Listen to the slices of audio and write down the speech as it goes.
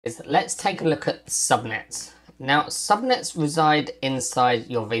Let's take a look at subnets. Now, subnets reside inside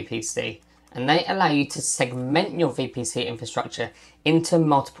your VPC and they allow you to segment your VPC infrastructure into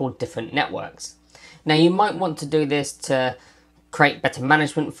multiple different networks. Now, you might want to do this to create better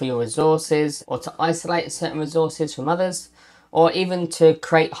management for your resources, or to isolate certain resources from others, or even to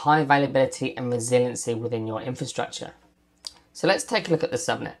create high availability and resiliency within your infrastructure. So let's take a look at the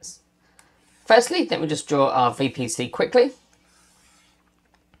subnets. Firstly, let me just draw our VPC quickly.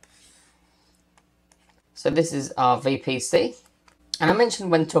 So this is our VPC. And I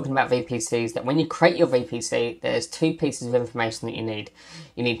mentioned when talking about VPCs that when you create your VPC, there's two pieces of information that you need.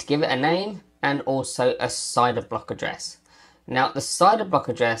 You need to give it a name and also a CIDR block address. Now, the CIDR block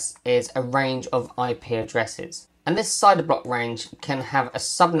address is a range of IP addresses. And this CIDR block range can have a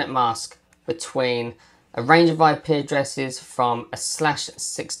subnet mask between a range of IP addresses from a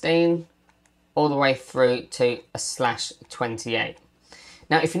 /16 all the way through to a /28.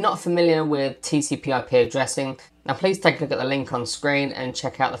 Now, if you're not familiar with TCP/IP addressing, now please take a look at the link on screen and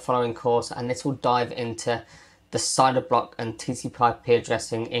check out the following course, and this will dive into the CIDR block and TCP/IP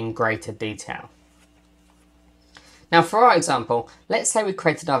addressing in greater detail. Now, for our example, let's say we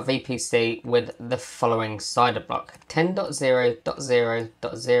created our VPC with the following CIDR block,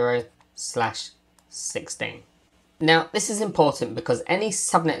 10.0.0.0/16. Now, this is important because any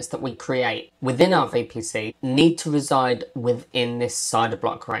subnets that we create within our VPC need to reside within this CIDR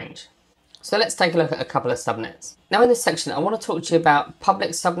block range. So let's take a look at a couple of subnets. Now, in this section, I want to talk to you about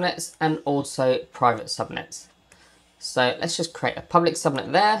public subnets and also private subnets. So let's just create a public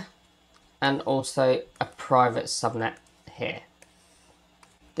subnet there and also a private subnet here.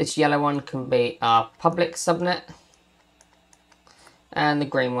 This yellow one can be our public subnet and the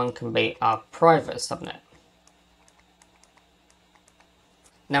green one can be our private subnet.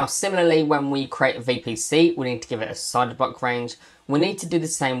 Now, similarly, when we create a VPC, we need to give it a CIDR block range. We need to do the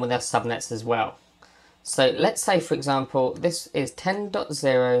same with our subnets as well. So let's say, for example, this is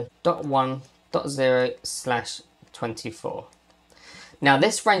 10.0.1.0/24. Now,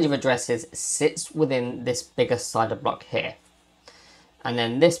 this range of addresses sits within this bigger CIDR block here. And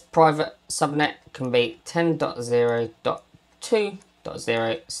then this private subnet can be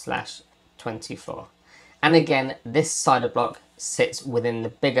 10.0.2.0/24. And again, this CIDR block sits within the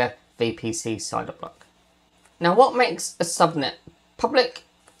bigger VPC CIDR block. Now, what makes a subnet public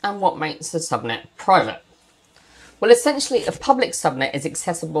and what makes a subnet private? Well, essentially, a public subnet is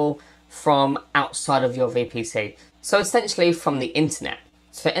accessible from outside of your VPC. So essentially from the internet.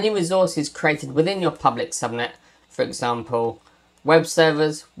 So any resources created within your public subnet, for example, web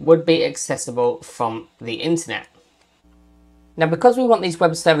servers, would be accessible from the internet. Now, because we want these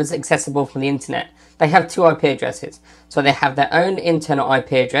web servers accessible from the internet, they have two IP addresses. So they have their own internal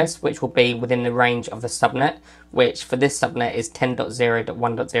IP address, which will be within the range of the subnet, which for this subnet is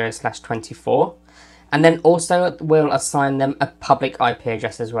 10.0.1.0/24. And then also we'll assign them a public IP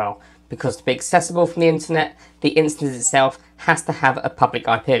address as well, because to be accessible from the internet, the instance itself has to have a public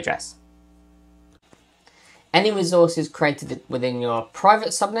IP address. Any resources created within your private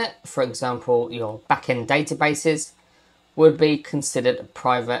subnet, for example, your backend databases, would be considered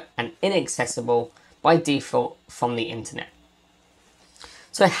private and inaccessible by default from the internet.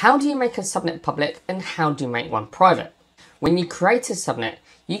 So how do you make a subnet public and how do you make one private? When you create a subnet,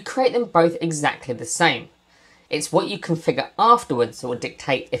 you create them both exactly the same. It's what you configure afterwards that will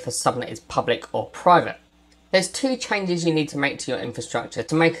dictate if a subnet is public or private. There's two changes you need to make to your infrastructure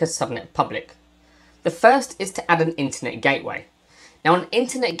to make a subnet public. The first is to add an internet gateway. Now, an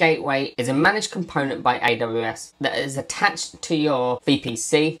internet gateway is a managed component by AWS that is attached to your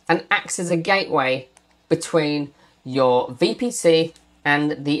VPC and acts as a gateway between your VPC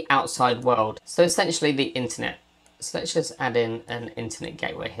and the outside world. So essentially the internet. So let's just add in an internet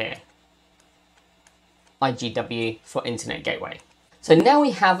gateway here. IGW for internet gateway. So now we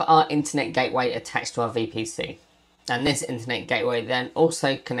have our internet gateway attached to our VPC. And this internet gateway then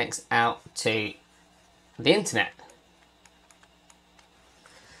also connects out to the internet.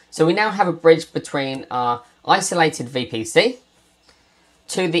 So we now have a bridge between our isolated VPC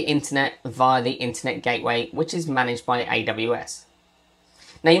to the internet via the internet gateway, which is managed by AWS.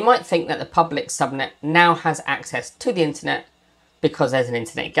 Now, you might think that the public subnet now has access to the internet because there's an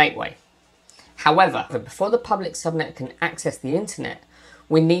internet gateway. However, before the public subnet can access the internet,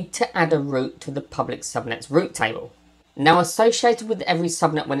 we need to add a route to the public subnet's route table. Now, associated with every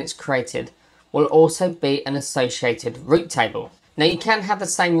subnet when it's created will also be an associated route table. Now, you can have the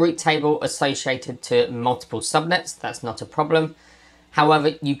same route table associated to multiple subnets, that's not a problem.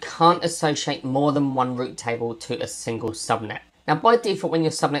 However, you can't associate more than one route table to a single subnet. Now, by default, when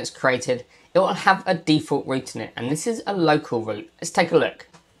your subnet is created, it will have a default route in it, and this is a local route. Let's take a look.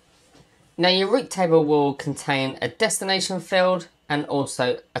 Now your route table will contain a destination field and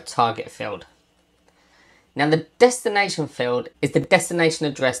also a target field. Now the destination field is the destination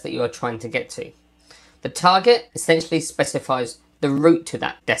address that you are trying to get to. The target essentially specifies the route to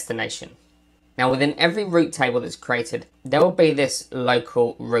that destination. Now within every route table that's created, there will be this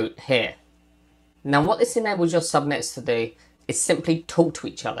local route here. Now what this enables your subnets to do is simply talk to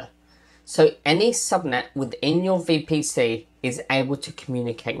each other. So any subnet within your VPC is able to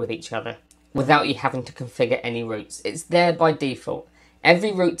communicate with each other without you having to configure any routes. It's there by default.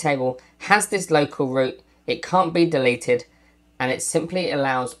 Every route table has this local route, it can't be deleted, and it simply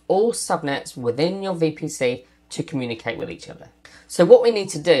allows all subnets within your VPC to communicate with each other. So what we need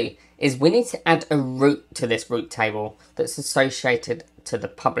to do is we need to add a route to this route table that's associated to the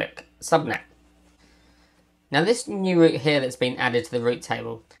public subnet. Now this new route here that's been added to the route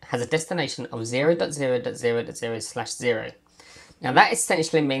table has a destination of 0.0.0.0/0. Now that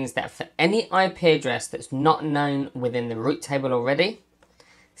essentially means that for any IP address that's not known within the route table already,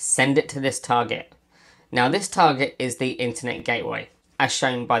 send it to this target. Now this target is the internet gateway, as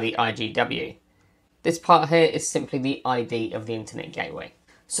shown by the IGW. This part here is simply the ID of the internet gateway.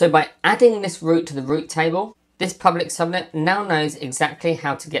 So by adding this route to the route table, this public subnet now knows exactly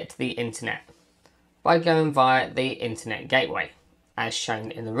how to get to the internet by going via the internet gateway, as shown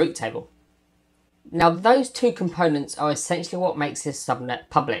in the route table. Now those two components are essentially what makes this subnet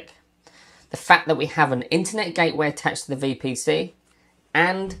public. The fact that we have an internet gateway attached to the VPC,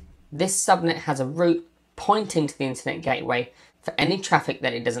 and this subnet has a route pointing to the internet gateway for any traffic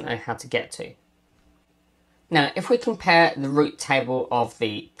that it doesn't know how to get to. Now if we compare the route table of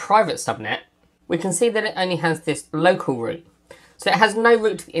the private subnet, we can see that it only has this local route. So it has no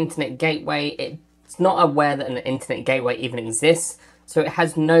route to the internet gateway, it's not aware that an internet gateway even exists, so it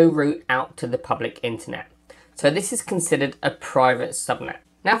has no route out to the public internet. So this is considered a private subnet.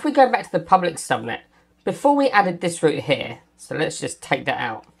 Now if we go back to the public subnet, before we added this route here, so let's just take that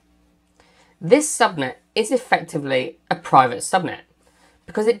out. This subnet is effectively a private subnet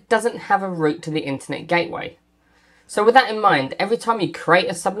because it doesn't have a route to the internet gateway. So with that in mind, every time you create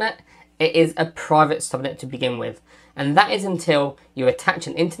a subnet, it is a private subnet to begin with. And that is until you attach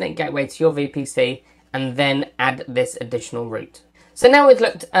an internet gateway to your VPC and then add this additional route. So now we've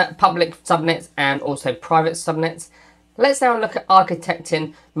looked at public subnets and also private subnets. Let's now look at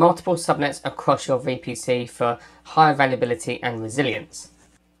architecting multiple subnets across your VPC for high availability and resilience.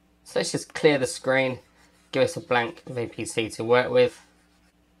 So let's just clear the screen, give us a blank VPC to work with.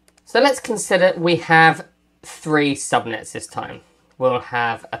 So let's consider we have 3 subnets this time. We'll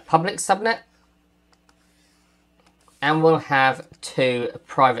have a public subnet and we'll have 2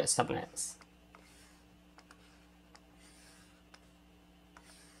 private subnets.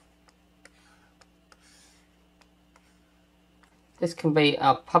 This can be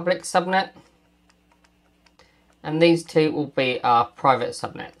our public subnet, and these 2 will be our private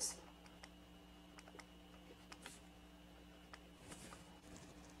subnets.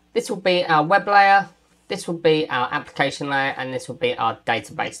 This will be our web layer, this will be our application layer, and this will be our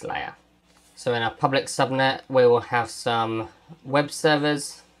database layer. So in our public subnet, we will have some web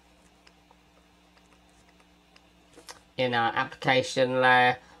servers. In our application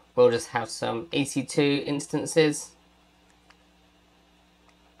layer, we'll just have some EC2 instances.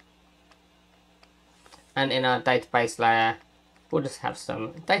 And in our database layer, we'll just have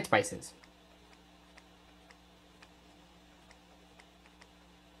some databases.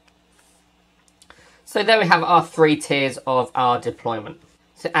 So there we have our 3 tiers of our deployment.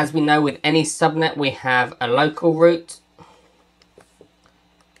 So as we know, with any subnet, we have a local route.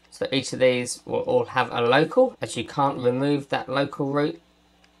 So each of these will all have a local, as you can't remove that local route.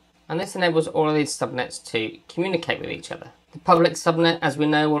 And this enables all of these subnets to communicate with each other. The public subnet, as we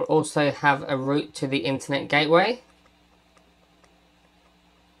know, will also have a route to the internet gateway.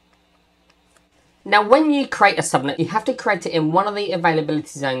 Now, when you create a subnet, you have to create it in one of the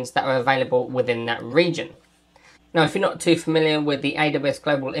availability zones that are available within that region. Now, if you're not too familiar with the AWS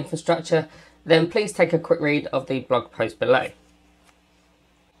Global Infrastructure, then please take a quick read of the blog post below.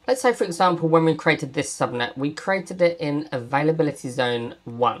 Let's say, for example, when we created this subnet, we created it in availability zone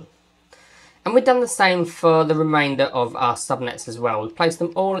 1. And we've done the same for the remainder of our subnets as well. We placed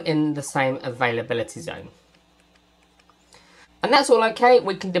them all in the same availability zone. And that's all okay.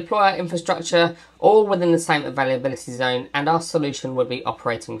 We can deploy our infrastructure all within the same availability zone and our solution would be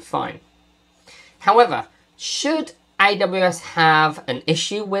operating fine. However, should AWS have an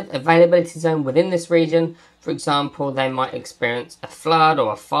issue with availability zone within this region, for example, they might experience a flood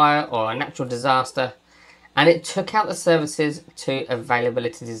or a fire or a natural disaster, and it took out the services to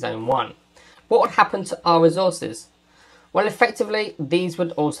availability zone 1. What would happen to our resources? Well, effectively, these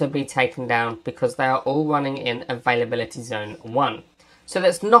would also be taken down because they are all running in availability zone 1. So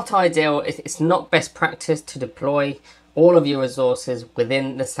that's not ideal. It's not best practice to deploy all of your resources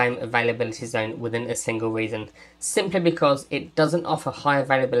within the same availability zone within a single region, simply because it doesn't offer high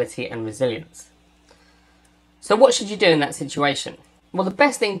availability and resilience. So what should you do in that situation? Well, the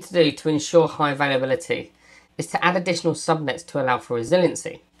best thing to do to ensure high availability is to add additional subnets to allow for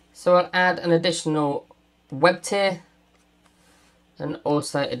resiliency. So I'll add an additional web tier, and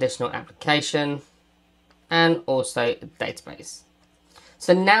also additional application, and also database.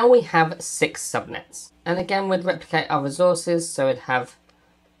 So now we have 6 subnets. And again, we'd replicate our resources. So we'd have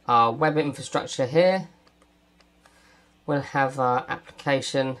our web infrastructure here. We'll have our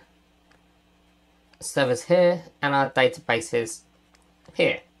application servers here and our databases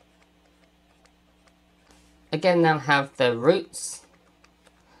here. Again, they'll have the routes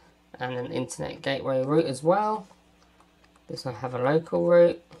and an internet gateway route as well. This will have a local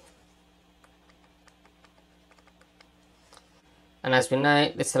route. And as we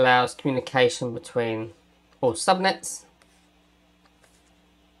know, this allows communication between all subnets.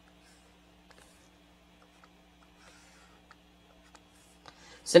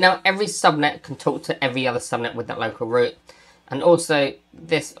 So now every subnet can talk to every other subnet with that local route. And also,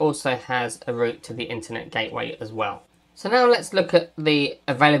 this also has a route to the internet gateway as well. So now let's look at the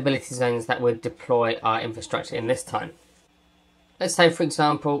availability zones that would deploy our infrastructure in this time. Let's say, for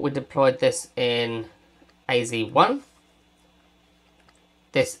example, we deployed this in AZ1,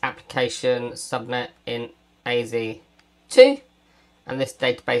 this application subnet in AZ2, and this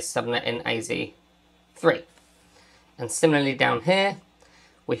database subnet in AZ3. And similarly down here,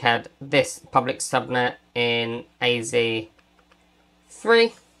 we had this public subnet in AZ3,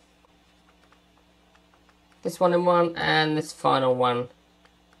 this one in 1, and this final one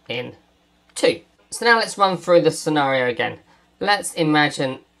in 2. So now let's run through the scenario again. Let's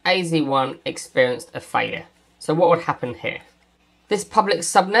imagine AZ1 experienced a failure. So what would happen here? This public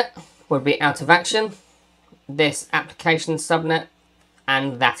subnet would be out of action, this application subnet,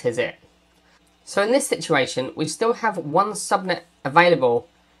 and that is it. So in this situation, we still have one subnet available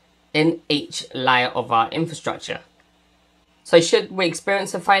in each layer of our infrastructure. So should we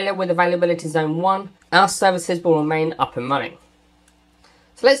experience a failure with availability zone 1, our services will remain up and running.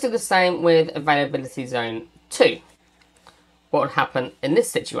 So let's do the same with availability zone 2. What would happen in this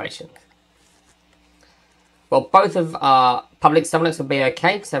situation? Well, both of our public subnets will be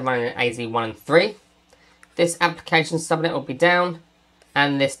okay because they're running in AZ1 and 3. This application subnet will be down,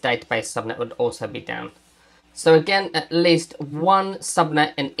 and this database subnet would also be down. So again, at least one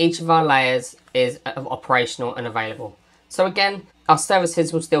subnet in each of our layers is operational and available. So again, our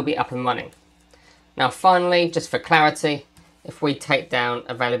services will still be up and running. Now finally, just for clarity, if we take down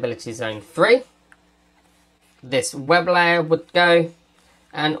availability zone 3, this web layer would go,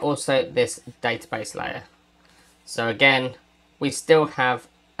 and also this database layer. So again, we still have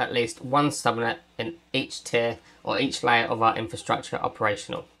at least one subnet in each tier or each layer of our infrastructure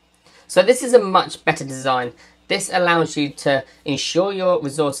operational. So this is a much better design. This allows you to ensure your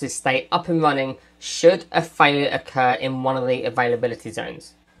resources stay up and running should a failure occur in one of the availability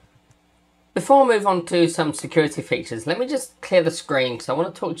zones. Before I move on to some security features, let me just clear the screen because I want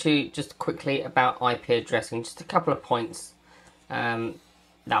to talk to you just quickly about IP addressing. Just a couple of points that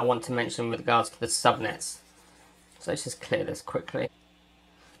I want to mention with regards to the subnets. So let's just clear this quickly.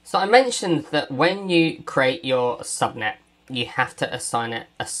 So I mentioned that when you create your subnet, you have to assign it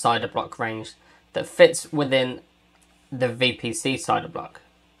a CIDR block range that fits within the VPC CIDR block.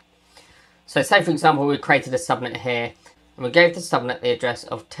 So say for example we created a subnet here and we gave the subnet the address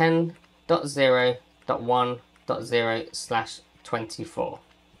of 10.0.1.0/24.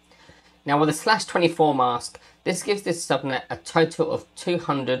 Now with a /24 mask, this gives this subnet a total of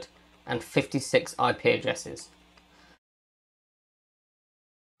 256 IP addresses.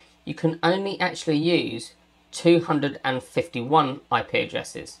 You can only actually use 251 IP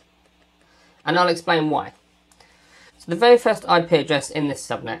addresses. And I'll explain why. So the very first IP address in this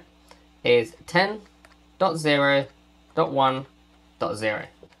subnet is 10.0.1.0.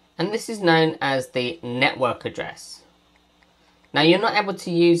 And this is known as the network address. Now you're not able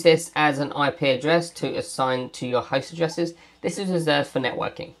to use this as an IP address to assign to your host addresses. This is reserved for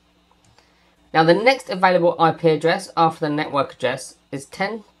networking. Now the next available IP address after the network address is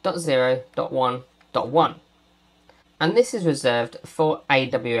 10.0.1.1. And this is reserved for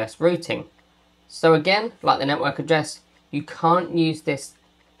AWS routing. So again, like the network address, you can't use this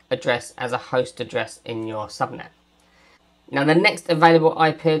address as a host address in your subnet. Now the next available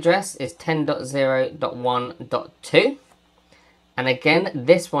IP address is 10.0.1.2. And again,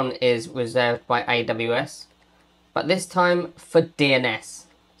 this one is reserved by AWS but this time for DNS.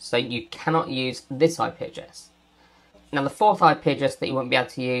 So you cannot use this IP address. Now the fourth IP address that you won't be able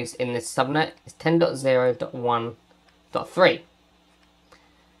to use in this subnet is 10.0.1.3.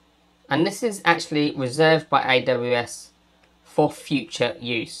 And this is actually reserved by AWS for future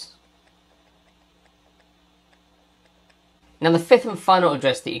use. Now the fifth and final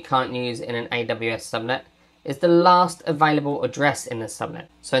address that you can't use in an AWS subnet is the last available address in the subnet.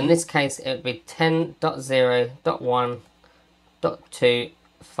 So in this case it would be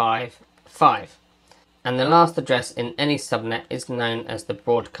 10.0.1.255. And the last address in any subnet is known as the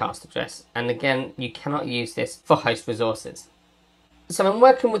broadcast address. And again, you cannot use this for host resources. So when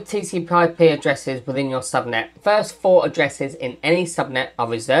working with TCP/IP addresses within your subnet, first 4 addresses in any subnet are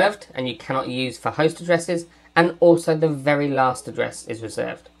reserved and you cannot use for host addresses, and also the very last address is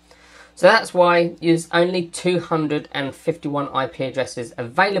reserved. So that's why there's only 251 IP addresses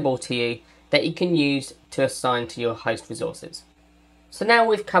available to you that you can use to assign to your host resources. So now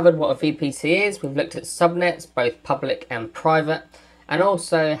we've covered what a VPC is, we've looked at subnets, both public and private, and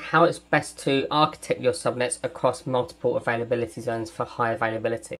also how it's best to architect your subnets across multiple availability zones for high availability.